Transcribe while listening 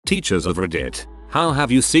Teachers of Reddit, how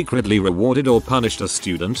have you secretly rewarded or punished a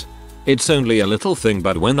student? It's only a little thing,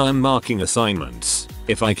 but when I'm marking assignments,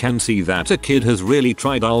 if I can see that a kid has really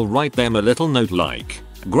tried, I'll write them a little note like,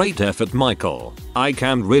 "Great effort, Michael. I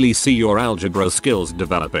can really see your algebra skills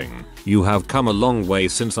developing. You have come a long way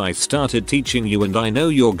since I started teaching you, and I know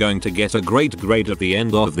you're going to get a great grade at the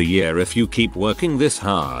end of the year if you keep working this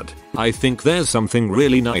hard." I think there's something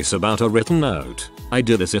really nice about a written note. I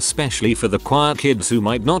do this especially for the quiet kids who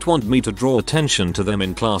might not want me to draw attention to them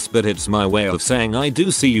in class, but it's my way of saying I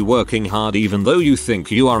do see you working hard even though you think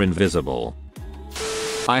you are invisible.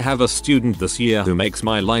 I have a student this year who makes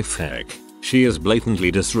my life heck. She is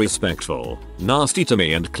blatantly disrespectful, nasty to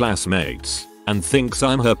me and classmates, and thinks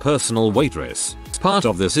I'm her personal waitress. Part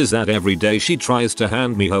of this is that every day she tries to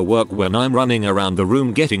hand me her work when I'm running around the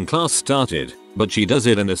room getting class started, but she does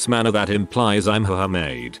it in this manner that implies I'm her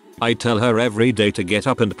maid. I tell her every day to get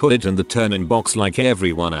up and put it in the turn-in box like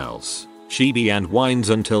everyone else. She be and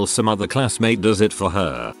whines until some other classmate does it for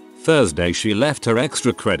her. Thursday she left her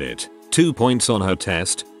extra credit, 2 points on her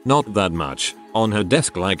test, not that much, on her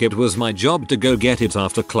desk like it was my job to go get it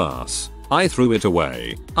after class. I threw it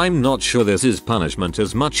away. I'm not sure this is punishment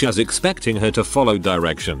as much as expecting her to follow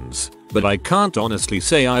directions, but I can't honestly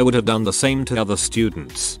say I would have done the same to other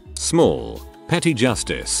students. Small, petty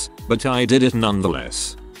justice, but I did it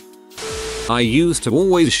nonetheless. I used to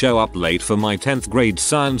always show up late for my 10th grade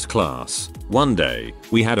science class. One day,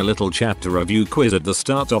 we had a little chapter review quiz at the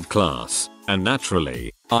start of class, and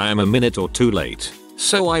naturally, I am a minute or two late.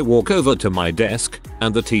 So I walk over to my desk,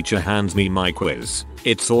 and the teacher hands me my quiz.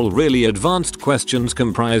 It's all really advanced questions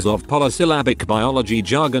comprised of polysyllabic biology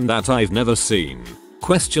jargon that I've never seen.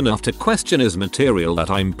 Question after question is material that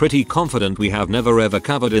I'm pretty confident we have never ever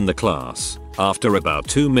covered in the class. After about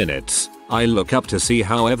 2 minutes, I look up to see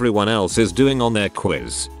how everyone else is doing on their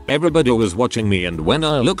quiz. Everybody was watching me, and when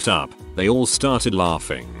I looked up, they all started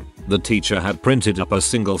laughing. The teacher had printed up a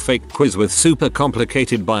single fake quiz with super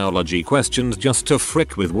complicated biology questions just to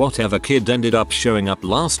frick with whatever kid ended up showing up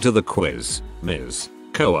last to the quiz. Ms.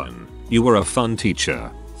 Cohen, you were a fun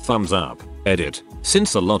teacher. Thumbs up. Edit.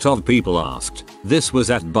 Since a lot of people asked, this was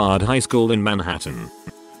at Bard High School in Manhattan.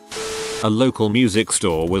 A local music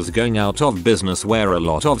store was going out of business where a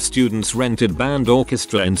lot of students rented band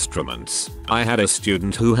orchestra instruments. I had a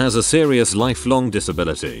student who has a serious lifelong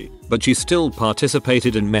disability, but she still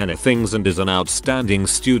participated in many things and is an outstanding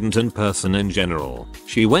student and person in general.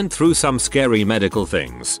 She went through some scary medical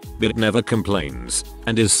things, but never complains,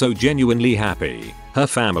 and is so genuinely happy. Her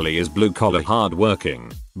family is blue-collar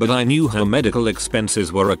hard-working, but I knew her medical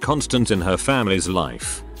expenses were a constant in her family's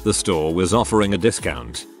life. The store was offering a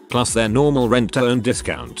discount, plus their normal rent-to-own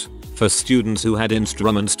discount, for students who had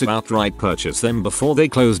instruments to outright purchase them before they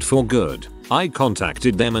closed for good. I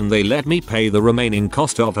contacted them and they let me pay the remaining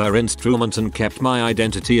cost of her instrument and kept my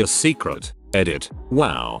identity a secret. Edit.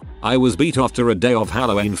 Wow, I was beat after a day of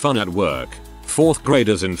Halloween fun at work. 4th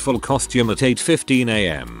graders in full costume at 8:15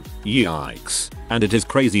 AM. Yikes. And it is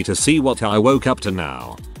crazy to see what I woke up to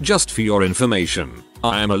now. Just for your information,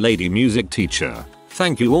 I am a lady music teacher.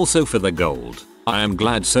 Thank you also for the gold. I am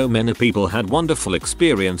glad so many people had wonderful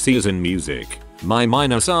experiences in music. My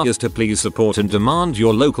minus R is to please support and demand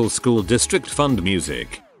your local school district fund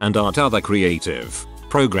music and art other creative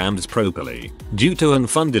programs properly due to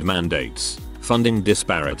unfunded mandates, funding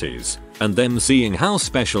disparities, and them seeing how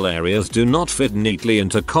special areas do not fit neatly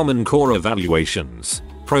into Common Core evaluations.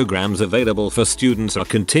 Programs available for students are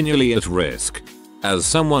continually at risk. As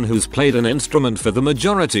someone who's played an instrument for the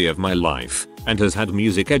majority of my life, and has had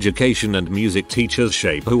music education and music teachers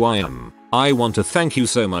shape who I am, I want to thank you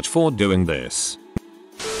so much for doing this.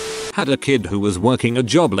 Had a kid who was working a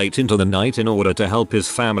job late into the night in order to help his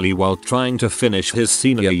family while trying to finish his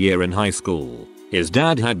senior year in high school. His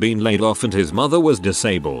dad had been laid off and his mother was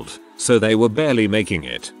disabled, so they were barely making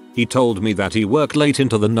it. He told me that he worked late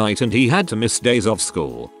into the night and he had to miss days of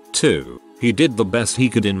school, too. He did the best he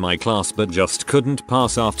could in my class but just couldn't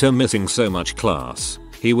pass after missing so much class.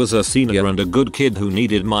 He was a senior and a good kid who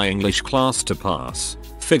needed my English class to pass.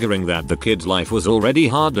 Figuring that the kid's life was already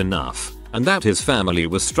hard enough, and that his family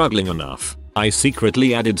was struggling enough, I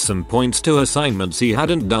secretly added some points to assignments he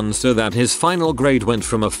hadn't done so that his final grade went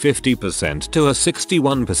from a 50% to a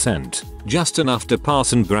 61%, just enough to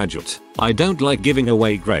pass and graduate. I don't like giving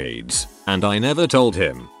away grades, and I never told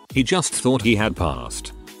him. He just thought he had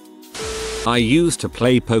passed. I used to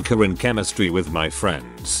play poker in chemistry with my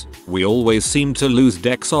friends. We always seemed to lose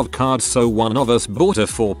decks of cards, so one of us bought a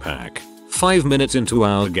 4-pack. 5 minutes into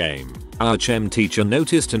our game, our chem teacher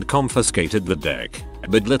noticed and confiscated the deck,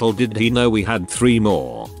 but little did he know we had 3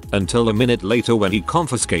 more. until a minute later when he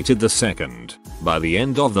confiscated the second. By the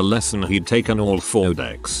end of the lesson he'd taken all 4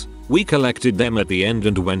 decks. We collected them at the end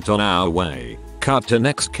and went on our way. Cut to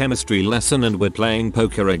next chemistry lesson and we're playing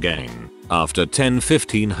poker again. After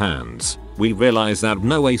 10-15 hands, we realize that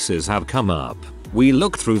no aces have come up. We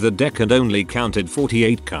looked through the deck and only counted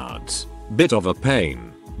 48 cards. Bit of a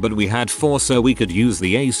pain, but we had 4 so we could use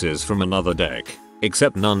the aces from another deck.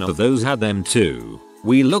 Except none of those had them too.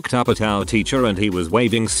 We looked up at our teacher and he was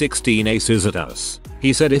waving 16 aces at us.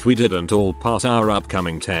 He said if we didn't all pass our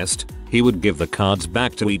upcoming test, he would give the cards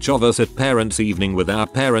back to each of us at parents' evening with our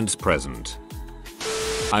parents present.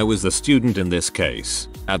 I was the student in this case.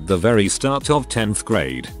 At the very start of 10th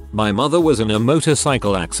grade, my mother was in a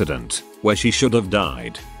motorcycle accident where she should have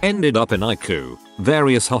died. Ended up in ICU,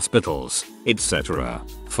 various hospitals, etc.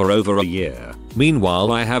 for over a year.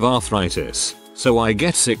 Meanwhile I have arthritis, so I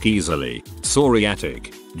get sick easily.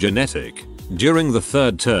 Psoriatic, genetic. During the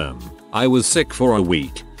 3rd term, I was sick for a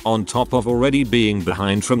week, on top of already being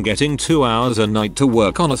behind from getting 2 hours a night to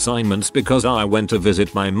work on assignments because I went to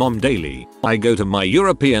visit my mom daily. I go to my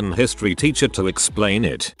European history teacher to explain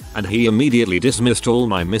it, and he immediately dismissed all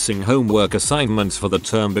my missing homework assignments for the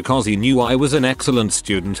term because he knew I was an excellent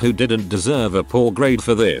student who didn't deserve a poor grade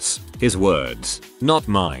for this. His words, not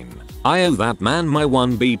mine. I owe that man my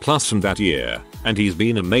 1B+ from that year, and he's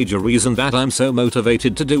been a major reason that I'm so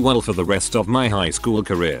motivated to do well for the rest of my high school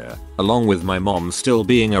career, along with my mom still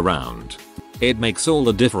being around. It makes all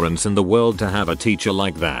the difference in the world to have a teacher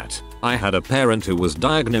like that. I had a parent who was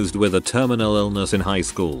diagnosed with a terminal illness in high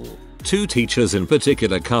school. 2 teachers in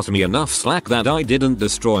particular cut me enough slack that I didn't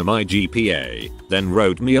destroy my GPA, then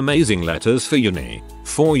wrote me amazing letters for uni.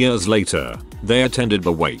 4 years later, they attended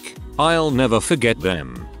the wake. I'll never forget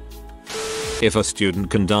them. If a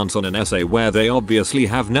student can dance on an essay where they obviously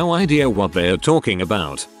have no idea what they're talking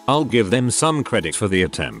about, I'll give them some credit for the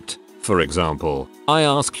attempt. For example, I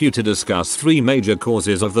ask you to discuss 3 major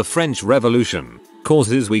causes of the French Revolution.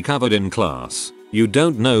 Causes we covered in class. You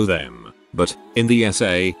don't know them, but in the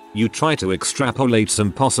essay, you try to extrapolate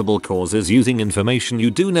some possible causes using information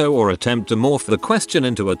you do know or attempt to morph the question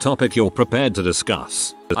into a topic you're prepared to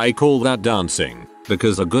discuss. I call that dancing,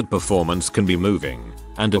 because a good performance can be moving,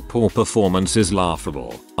 and a poor performance is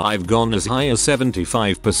laughable. I've gone as high as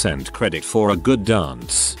 75% credit for a good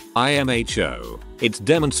dance. IMHO. It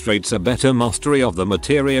demonstrates a better mastery of the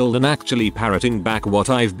material than actually parroting back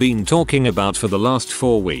what I've been talking about for the last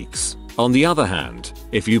 4 weeks. On the other hand,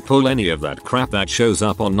 if you pull any of that crap that shows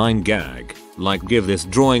up on 9gag, like give this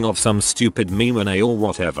drawing of some stupid meme an A or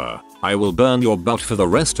whatever, I will burn your butt for the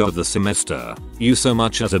rest of the semester. You so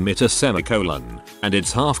much as omit a semicolon, and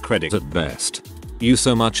it's half credit at best. You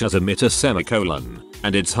so much as omit a semicolon,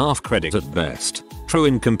 and it's half credit at best. True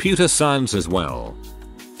in computer science as well.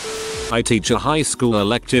 I teach a high school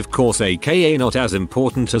elective course aka not as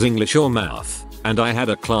important as English or math, and I had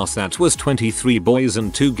a class that was 23 boys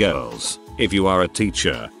and 2 girls. If you are a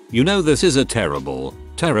teacher, you know this is a terrible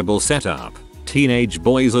setup. Teenage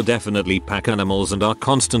boys are definitely pack animals and are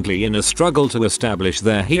constantly in a struggle to establish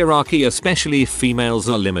their hierarchy, especially if females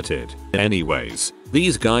are limited. Anyways,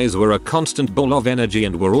 these guys were a constant ball of energy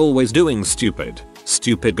and were always doing stupid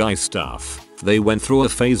guy stuff. They went through a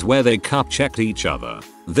phase where they cup checked each other.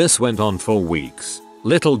 This went on for weeks.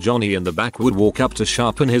 Little Johnny in the back would walk up to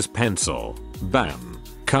sharpen his pencil. Bam.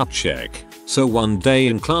 Cup check. So one day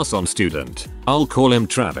in class on student, I'll call him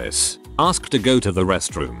Travis, asked to go to the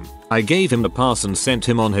restroom. I gave him the pass and sent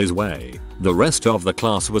him on his way. The rest of the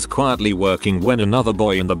class was quietly working when another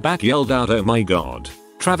boy in the back yelled out, "Oh my god.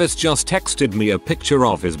 Travis just texted me a picture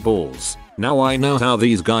of his balls." Now I know how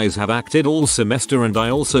these guys have acted all semester, and I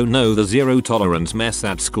also know the zero tolerance mess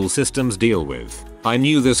that school systems deal with. I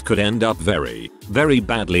knew this could end up very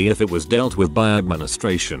badly if it was dealt with by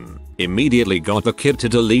administration. Immediately got the kid to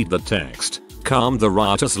delete the text, calmed the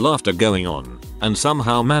riotous laughter going on, and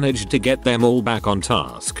somehow managed to get them all back on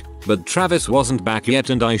task. But Travis wasn't back yet,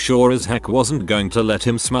 and I sure as heck wasn't going to let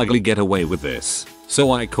him smugly get away with this.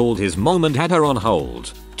 So I called his mom and had her on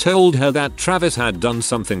hold. Told her that Travis had done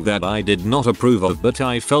something that I did not approve of, but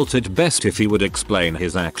I felt it best if he would explain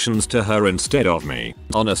his actions to her instead of me.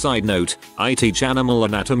 On a side note, I teach animal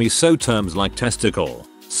anatomy, so terms like testicle,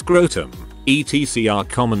 scrotum, etc. are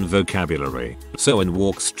common vocabulary. So in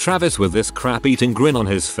walks Travis with this crap-eating grin on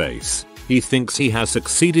his face. He thinks he has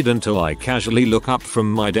succeeded until I casually look up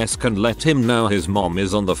from my desk and let him know his mom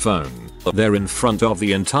is on the phone. There in front of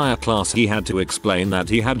the entire class he had to explain that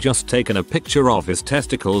he had just taken a picture of his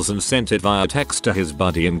testicles and sent it via text to his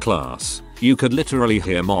buddy in class. You could literally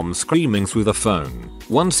hear mom screaming through the phone.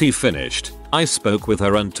 Once he finished, I spoke with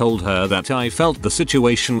her and told her that I felt the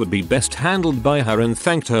situation would be best handled by her and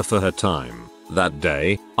thanked her for her time. That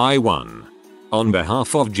day, I won. On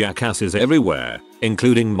behalf of jackasses everywhere,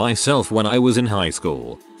 including myself when I was in high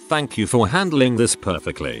school, thank you for handling this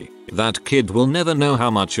perfectly. That kid will never know how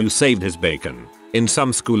much you saved his bacon. In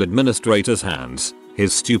some school administrator's hands,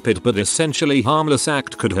 his stupid but essentially harmless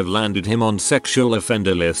act could have landed him on sexual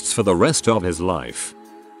offender lists for the rest of his life.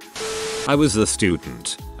 I was the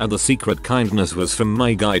student, and the secret kindness was from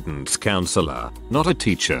my guidance counselor, not a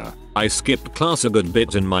teacher. I skipped class a good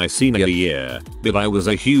bit in my senior year, but I was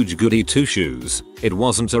a huge goody two-shoes. It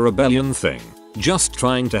wasn't a rebellion thing. Just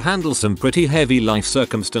trying to handle some pretty heavy life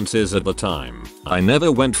circumstances at the time. I never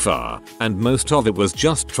went far, and most of it was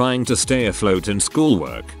just trying to stay afloat in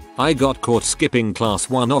schoolwork. I got caught skipping class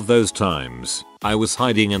one of those times. I was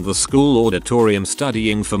hiding in the school auditorium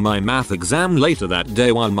studying for my math exam later that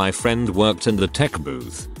day while my friend worked in the tech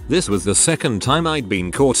booth. This was the second time I'd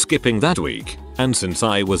been caught skipping that week, and since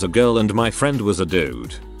I was a girl and my friend was a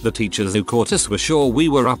dude, the teachers who caught us were sure we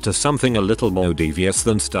were up to something a little more devious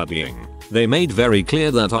than studying. They made very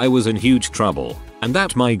clear that I was in huge trouble, and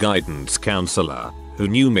that my guidance counselor, who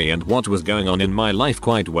knew me and what was going on in my life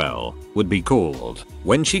quite well, would be called.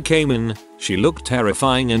 When she came in, she looked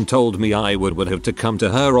terrifying and told me I would have to come to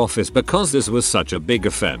her office because this was such a big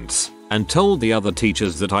offense, and told the other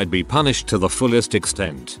teachers that I'd be punished to the fullest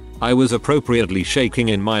extent. I was appropriately shaking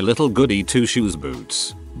in my little goody two-shoes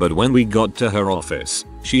boots, but when we got to her office,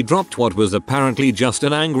 she dropped what was apparently just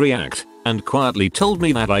an angry act, and quietly told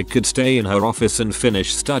me that I could stay in her office and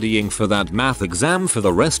finish studying for that math exam for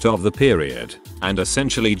the rest of the period, and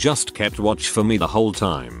essentially just kept watch for me the whole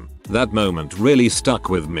time. That moment really stuck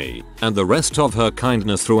with me, and the rest of her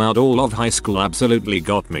kindness throughout all of high school absolutely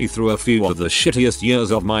got me through a few of the shittiest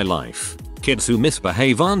years of my life. Kids who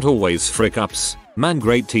misbehave aren't always frick-ups. Man,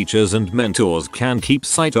 great teachers and mentors can keep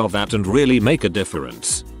sight of that and really make a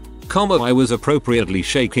difference. I was appropriately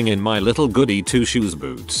shaking in my little goody two-shoes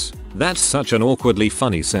boots. That's such an awkwardly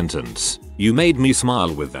funny sentence. You made me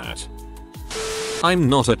smile with that. I'm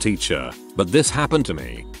not a teacher, but this happened to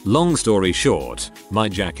me. Long story short, my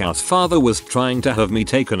jackass father was trying to have me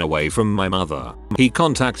taken away from my mother. He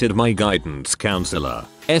contacted my guidance counselor,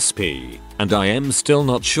 SP, and I am still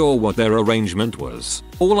not sure what their arrangement was.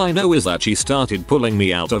 All I know is that she started pulling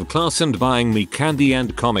me out of class and buying me candy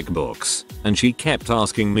and comic books, and she kept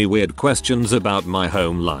asking me weird questions about my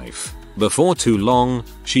home life. Before too long,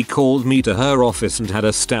 she called me to her office and had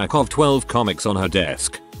a stack of 12 comics on her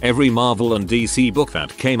desk. Every Marvel and DC book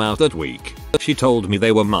that came out that week. She told me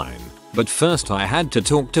they were mine, but first I had to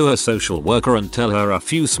talk to her social worker and tell her a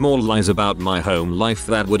few small lies about my home life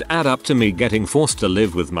that would add up to me getting forced to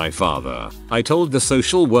live with my father. I told the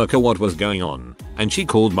social worker what was going on, and she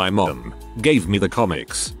called my mom, gave me the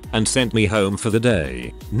comics, and sent me home for the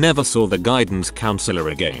day. Never saw the guidance counselor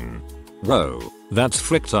again. Whoa, that's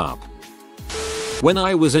fricked up. When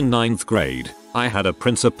I was in 9th grade, I had a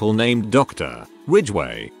principal named Dr.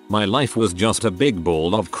 Ridgway. My life was just a big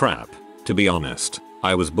ball of crap. To be honest,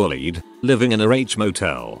 I was bullied, living in a H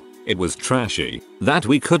motel. It was trashy, that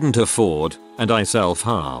we couldn't afford, and I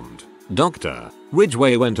self-harmed. Dr.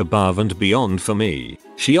 Ridgway went above and beyond for me.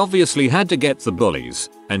 She obviously had to get the bullies,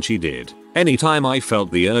 and she did. Anytime I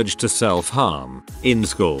felt the urge to self-harm, in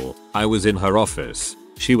school, I was in her office.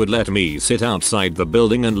 She would let me sit outside the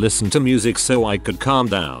building and listen to music so I could calm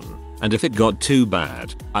down. And if it got too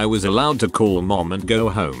bad, I was allowed to call mom and go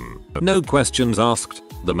home. No questions asked.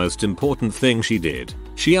 The most important thing she did,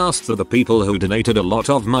 she asked for the people who donated a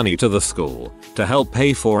lot of money to the school to help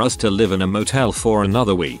pay for us to live in a motel for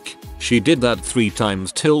another week. She did that 3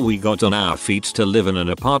 times till we got on our feet to live in an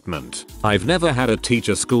apartment. I've never had a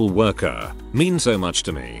teacher school worker mean so much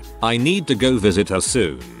to me. I need to go visit her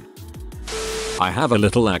soon. I have a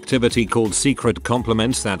little activity called secret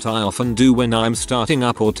compliments that I often do when I'm starting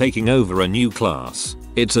up or taking over a new class.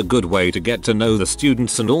 It's a good way to get to know the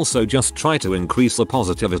students and also just try to increase the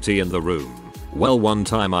positivity in the room. Well, one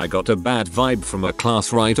time I got a bad vibe from a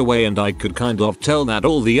class right away and I could kind of tell that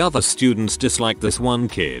all the other students disliked this one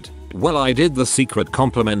kid. Well, I did the secret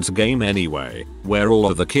compliments game anyway, where all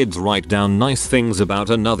of the kids write down nice things about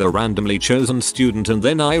another randomly chosen student and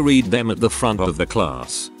then I read them at the front of the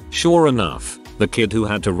class. Sure enough, the kid who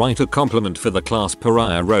had to write a compliment for the class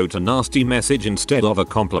pariah wrote a nasty message instead of a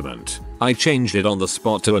compliment. I changed it on the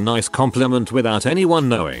spot to a nice compliment without anyone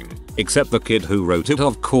knowing, except the kid who wrote it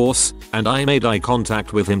of course, and I made eye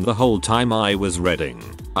contact with him the whole time I was reading.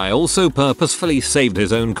 I also purposefully saved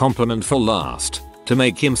his own compliment for last. to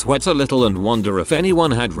make him sweat a little and wonder if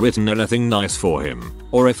anyone had written anything nice for him,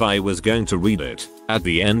 or if I was going to read it. At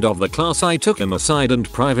the end of the class I took him aside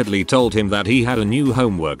and privately told him that he had a new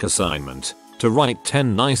homework assignment, to write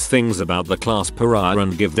 10 nice things about the class pariah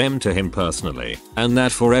and give them to him personally, and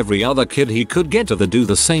that for every other kid he could get to do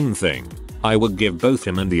the same thing, I would give both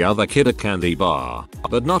him and the other kid a candy bar,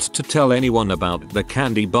 but not to tell anyone about the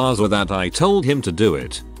candy bars or that I told him to do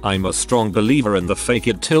it. I'm a strong believer in the fake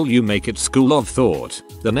it till you make it school of thought.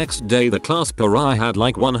 The next day the class pariah had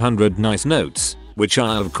like 100 nice notes, which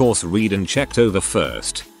I of course read and checked over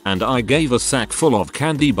first, and I gave a sack full of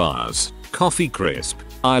candy bars, Coffee Crisp,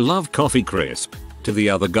 I love Coffee Crisp, to the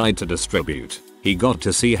other guy to distribute. He got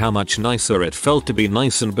to see how much nicer it felt to be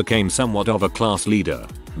nice and became somewhat of a class leader.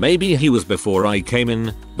 Maybe he was before I came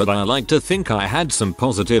in, but I like to think I had some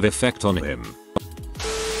positive effect on him.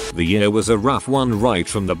 The year was a rough one right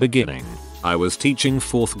from the beginning. I was teaching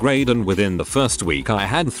 4th grade and within the first week I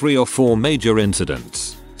had 3 or 4 major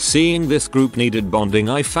incidents. Seeing this group needed bonding,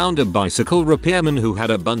 I found a bicycle repairman who had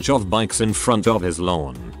a bunch of bikes in front of his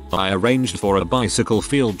lawn. I arranged for a bicycle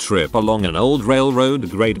field trip along an old railroad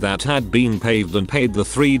grade that had been paved and paid the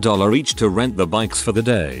 $3 each to rent the bikes for the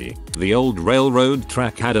day. The old railroad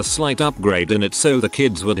track had a slight upgrade in it so the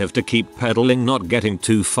kids would have to keep pedaling, not getting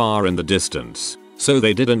too far in the distance. So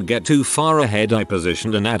they didn't get too far ahead. I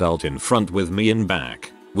positioned an adult in front with me in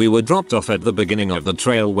back. We were dropped off at the beginning of the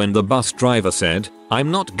trail when the bus driver said,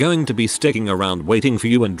 "I'm not going to be sticking around waiting for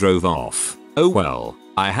you," and drove off. Oh well,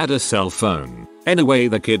 I had a cell phone. Anyway,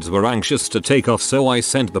 the kids were anxious to take off so I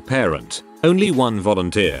sent the parent. Only one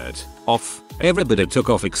volunteered. Off. Everybody took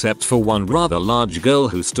off except for one rather large girl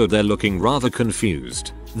who stood there looking rather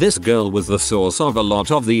confused. This girl was the source of a lot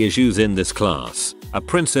of the issues in this class. A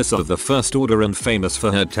princess of the first order and famous for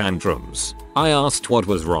her tantrums. I asked what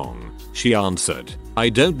was wrong. She answered, "I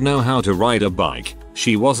don't know how to ride a bike."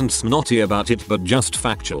 She wasn't snotty about it but just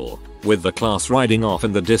factual. With the class riding off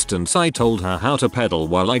in the distance, I told her how to pedal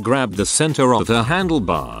while I grabbed the center of her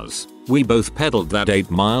handlebars. We both pedaled that 8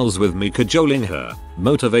 miles with me cajoling her,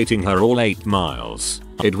 motivating her all 8 miles.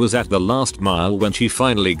 It was at the last mile when she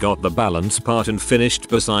finally got the balance part and finished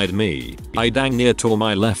beside me. I dang near tore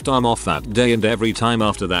my left arm off that day, and every time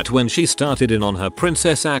after that when she started in on her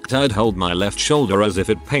princess act I'd hold my left shoulder as if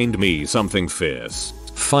it pained me something fierce.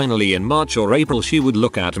 Finally in March or April she would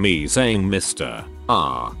look at me saying, "Mister,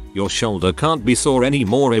 your shoulder can't be sore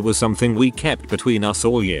anymore." It was something we kept between us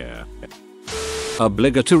all year.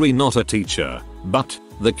 Obligatory, not a teacher, but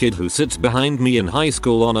the kid who sits behind me in high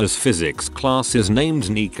school honors physics class is named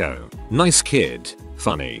Nico. Nice kid,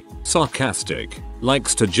 funny, sarcastic,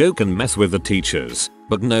 likes to joke and mess with the teachers,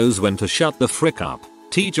 but knows when to shut the frick up.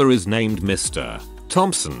 Teacher is named Mr.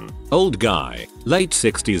 Thompson, old guy, late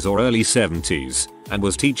 60s or early 70s, and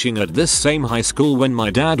was teaching at this same high school when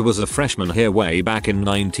my dad was a freshman here way back in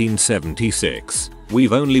 1976.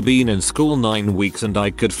 We've only been in school 9 weeks and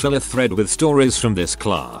I could fill a thread with stories from this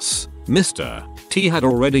class. Mr. T had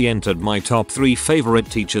already entered my top 3 favorite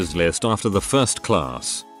teachers list after the first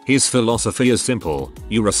class. His philosophy is simple: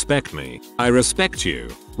 you respect me, I respect you.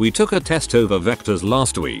 We took a test over vectors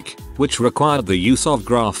last week, which required the use of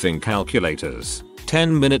graphing calculators.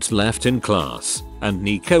 10 minutes left in class, and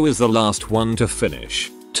Nico is the last one to finish.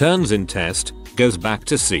 Turns in test, goes back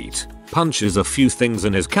to seat, punches a few things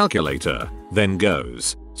in his calculator, then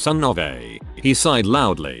goes, "Son of a." He sighed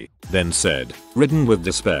loudly, then said, ridden with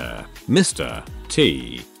despair, "Mr.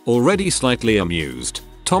 T." Already slightly amused,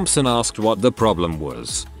 Thompson asked what the problem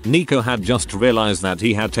was. Nico had just realized that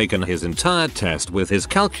he had taken his entire test with his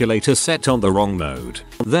calculator set on the wrong mode.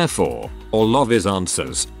 Therefore, all of his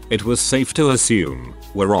answers, it was safe to assume,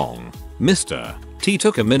 were wrong. Mr. T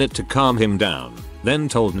took a minute to calm him down, then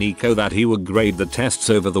told Nico that he would grade the tests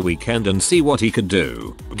over the weekend and see what he could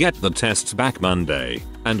do, get the tests back Monday,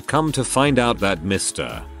 and come to find out that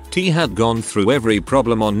Mr. T had gone through every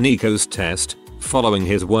problem on Nico's test, following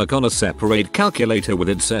his work on a separate calculator with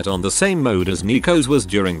it set on the same mode as Nico's was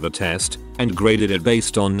during the test, and graded it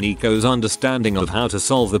based on Nico's understanding of how to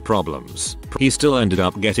solve the problems. He still ended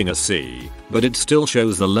up getting a C, but it still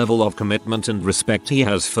shows the level of commitment and respect he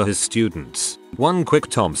has for his students. One quick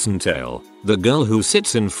Thompson tale: the girl who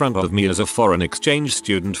sits in front of me is a foreign exchange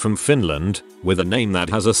student from Finland, with a name that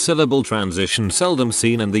has a syllable transition seldom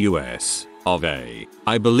seen in the US.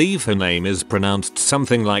 I believe her name is pronounced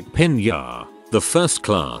something like Pinya. The first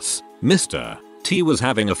class, Mr. T was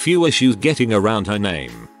having a few issues getting around her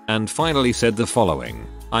name, and finally said the following: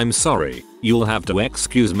 "I'm sorry, you'll have to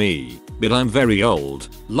excuse me, but I'm very old,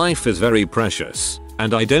 life is very precious,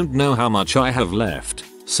 and I don't know how much I have left,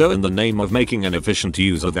 so in the name of making an efficient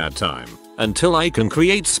use of that time, Until I can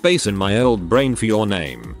create space in my old brain for your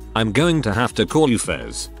name, I'm going to have to call you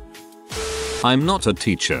Fez. I'm not a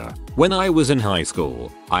teacher. When I was in high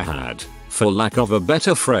school, I had, for lack of a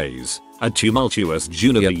better phrase, a tumultuous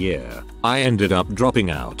junior year. I ended up dropping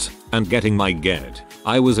out and getting my GED.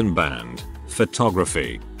 I was in band,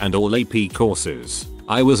 photography, and all AP courses.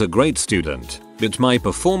 I was a great student, but my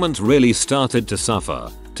performance really started to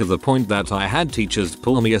suffer, to the point that I had teachers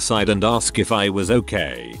pull me aside and ask if I was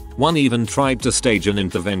okay. One even tried to stage an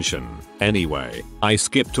intervention. Anyway, I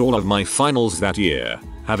skipped all of my finals that year,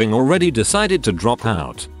 having already decided to drop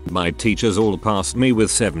out. My teachers all passed me with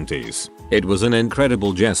 70s. It was an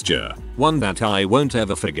incredible gesture, one that I won't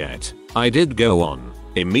ever forget. I did go on,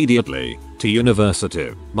 immediately, to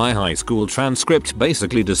university. My high school transcript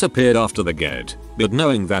basically disappeared after the GED, but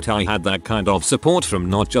knowing that I had that kind of support from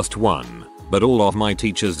not just one, but all of my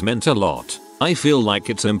teachers meant a lot. I feel like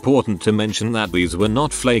it's important to mention that these were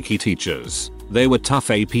not flaky teachers. They were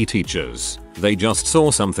tough AP teachers. They just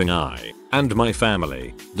saw something I, and my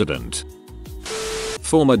family, didn't.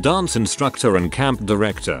 Former dance instructor and camp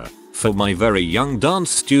director. For my very young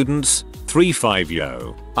dance students,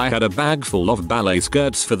 3-5-yo, I had a bag full of ballet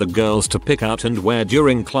skirts for the girls to pick out and wear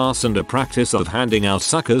during class and a practice of handing out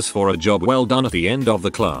suckers for a job well done at the end of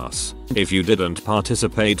the class. If you didn't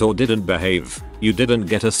participate or didn't behave, you didn't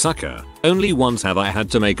get a sucker. Only once have I had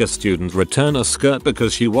to make a student return a skirt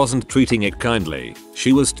because she wasn't treating it kindly.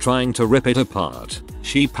 She was trying to rip it apart.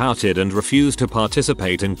 She pouted and refused to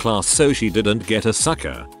participate in class, so she didn't get a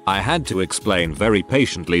sucker. I had to explain very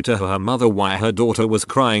patiently to her mother why her daughter was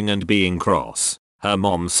crying and being cross. Her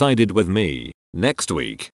mom sided with me. Next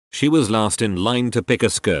week, she was last in line to pick a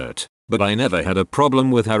skirt, but I never had a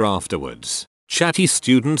problem with her afterwards. Chatty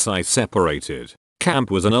students I separated.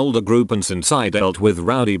 Camp was an older group, and since I dealt with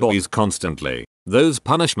rowdy boys constantly, those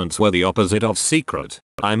punishments were the opposite of secret.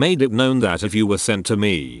 I made it known that if you were sent to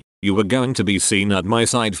me, you were going to be seen at my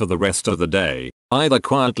side for the rest of the day, either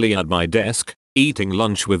quietly at my desk, eating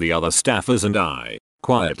lunch with the other staffers and I,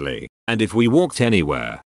 quietly, and if we walked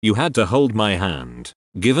anywhere, you had to hold my hand.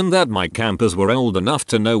 Given that my campers were old enough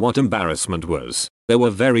to know what embarrassment was, there were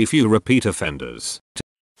very few repeat offenders.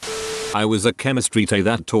 I was a chemistry TA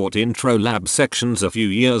that taught intro lab sections a few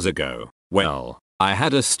years ago. Well, I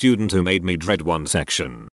had a student who made me dread one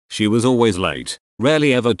section. She was always late,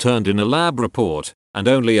 rarely ever turned in a lab report, and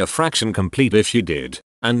only a fraction complete if she did,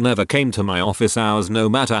 and never came to my office hours no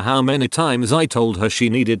matter how many times I told her she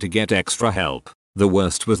needed to get extra help. The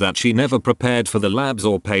worst was that she never prepared for the labs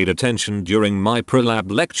or paid attention during my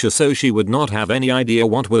pre-lab lecture, so she would not have any idea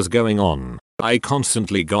what was going on. I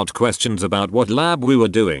constantly got questions about what lab we were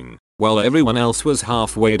doing, while everyone else was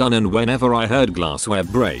halfway done, and whenever I heard glassware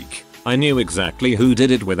break, I knew exactly who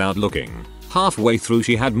did it without looking. Halfway through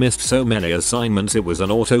she had missed so many assignments it was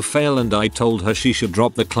an auto fail, and I told her she should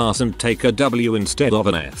drop the class and take a W instead of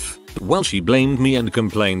an F. Well, she blamed me and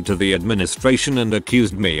complained to the administration and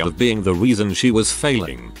accused me of being the reason she was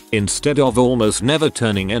failing, instead of almost never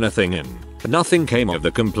turning anything in. Nothing came of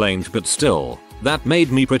the complaint, but still, that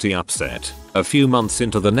made me pretty upset. A few months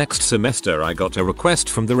into the next semester I got a request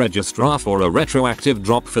from the registrar for a retroactive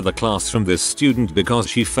drop for the class from this student because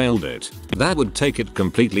she failed it. That would take it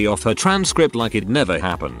completely off her transcript like it never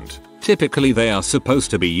happened. Typically they are supposed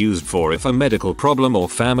to be used for if a medical problem or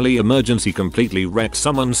family emergency completely wrecks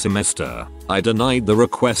someone's semester. I denied the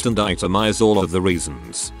request and itemized all of the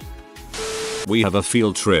reasons. We have a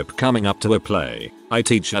field trip coming up to a play. I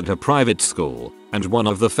teach at a private school, and one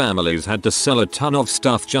of the families had to sell a ton of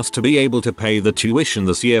stuff just to be able to pay the tuition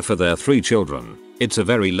this year for their 3 children. It's a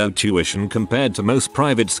very low tuition compared to most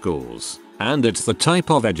private schools, and it's the type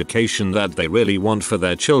of education that they really want for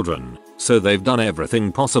their children, so they've done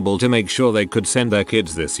everything possible to make sure they could send their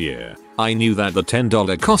kids this year. I knew that the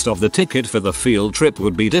 $10 cost of the ticket for the field trip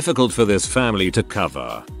would be difficult for this family to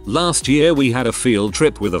cover. Last year we had a field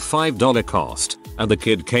trip with a $5 cost, and the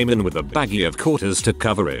kid came in with a baggie of quarters to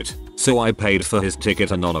cover it, so I paid for his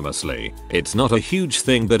ticket anonymously. It's not a huge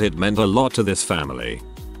thing, but it meant a lot to this family.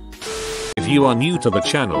 If you are new to the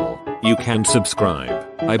channel, you can subscribe.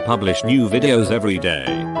 I publish new videos every day.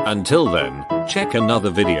 Until then, check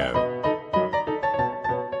another video.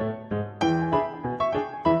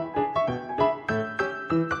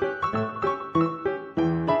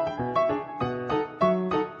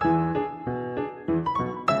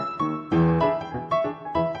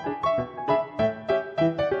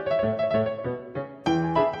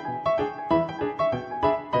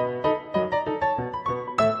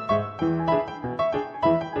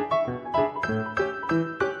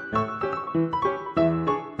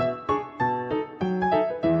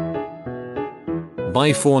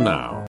 Bye for now.